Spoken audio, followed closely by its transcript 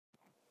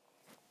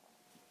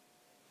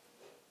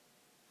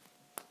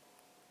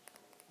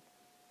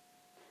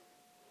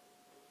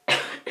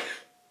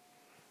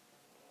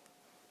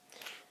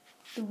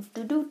Do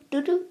do do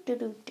do do do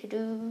do do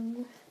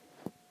do.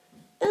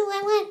 Ooh,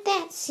 I want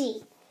that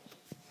seat.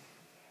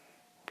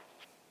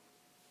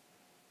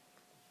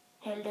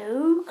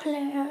 Hello,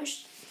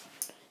 class.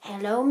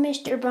 Hello,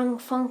 Mr.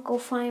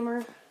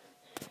 Funkelfeimer.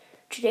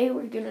 Today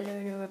we're gonna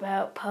learn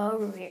about Paul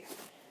Revere.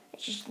 I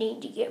just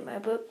need to get my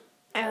book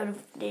out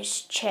of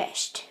this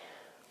chest.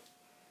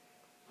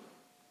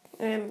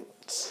 I'm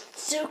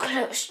so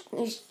close.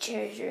 These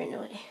chairs are in the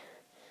way.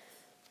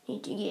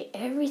 Need to get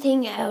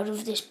everything out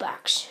of this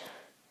box.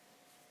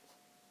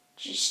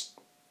 Just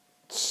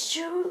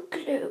so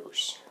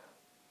close.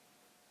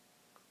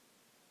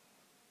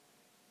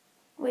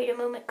 Wait a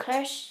moment,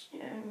 class.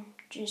 I'm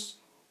just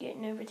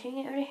getting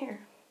everything out of here.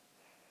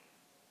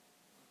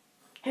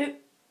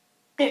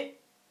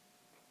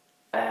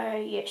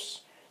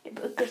 Yes, the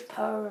Book of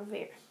Paul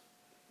Revere.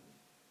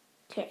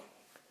 Okay.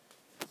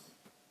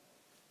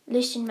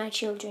 Listen, my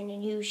children,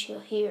 and you shall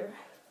hear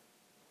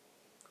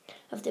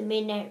of the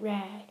midnight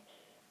ride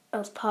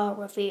of Paul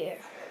Revere.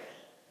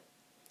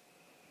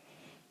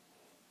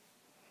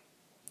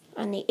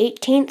 On the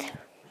 18th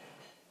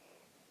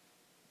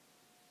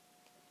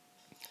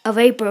of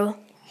April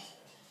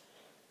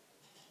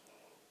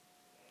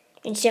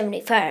in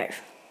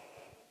 75,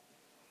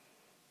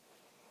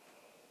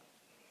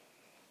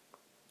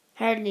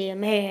 hardly a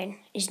man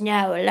is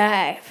now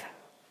alive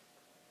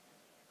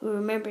who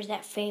remembers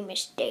that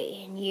famous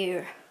day and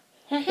year.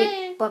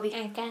 Hey, Bobby,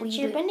 I got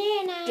your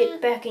banana. Get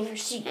back in your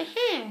seat.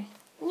 No.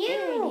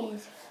 There it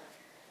is.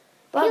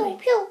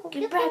 Bobby,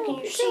 get back in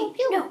your seat.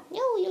 No,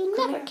 you'll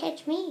Come never here.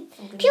 catch me.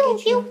 Pew,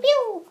 pew,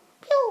 pew,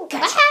 pew.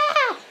 Gotcha.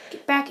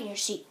 Get back in your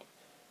seat.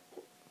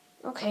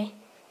 Okay.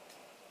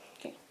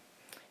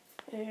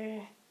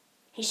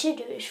 He said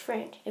to his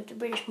friend, if the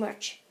British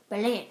march by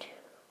land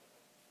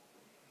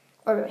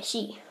or by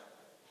sea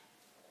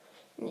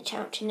in the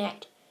town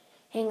tonight,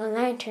 hang a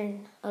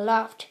lantern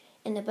aloft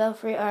in the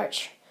belfry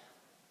arch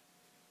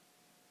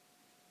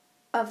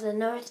of the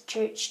North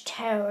Church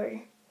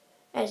Tower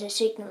as a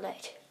signal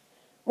light,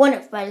 one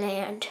if by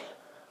land,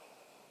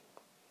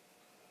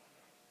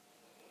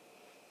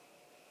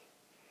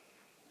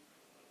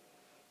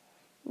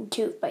 and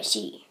two if by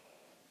sea.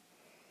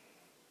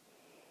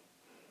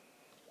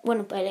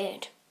 One if by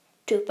land,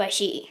 two if by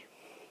sea.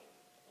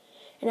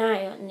 And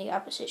I on the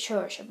opposite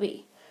shore shall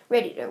be,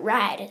 ready to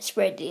ride and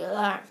spread the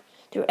alarm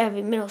through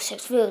every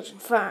Middlesex village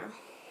and farm.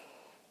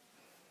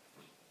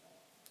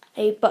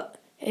 Hey,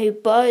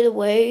 by the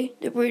way,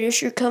 the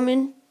British are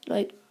coming,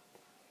 like,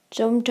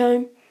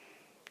 sometime,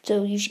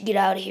 so you should get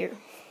out of here.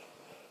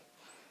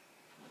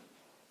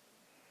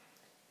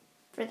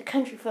 For the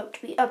country folk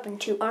to be up and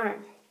to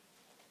arm.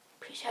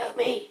 Please help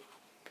me.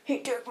 He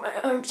took my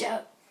arms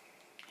out,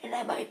 and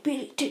I might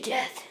beat it to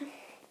death.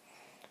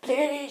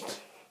 Please.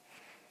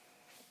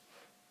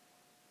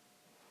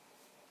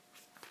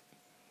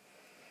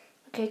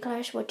 Okay,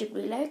 class, what did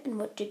we like and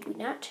what did we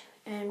not?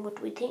 And what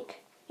do we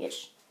think?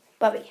 Yes,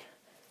 Bobby.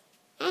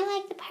 I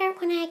like the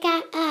part when I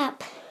got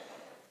up.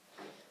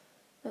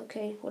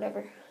 Okay,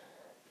 whatever.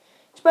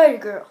 Spider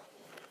Girl.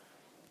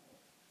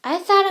 I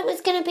thought it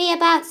was going to be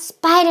about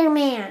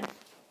Spider-Man.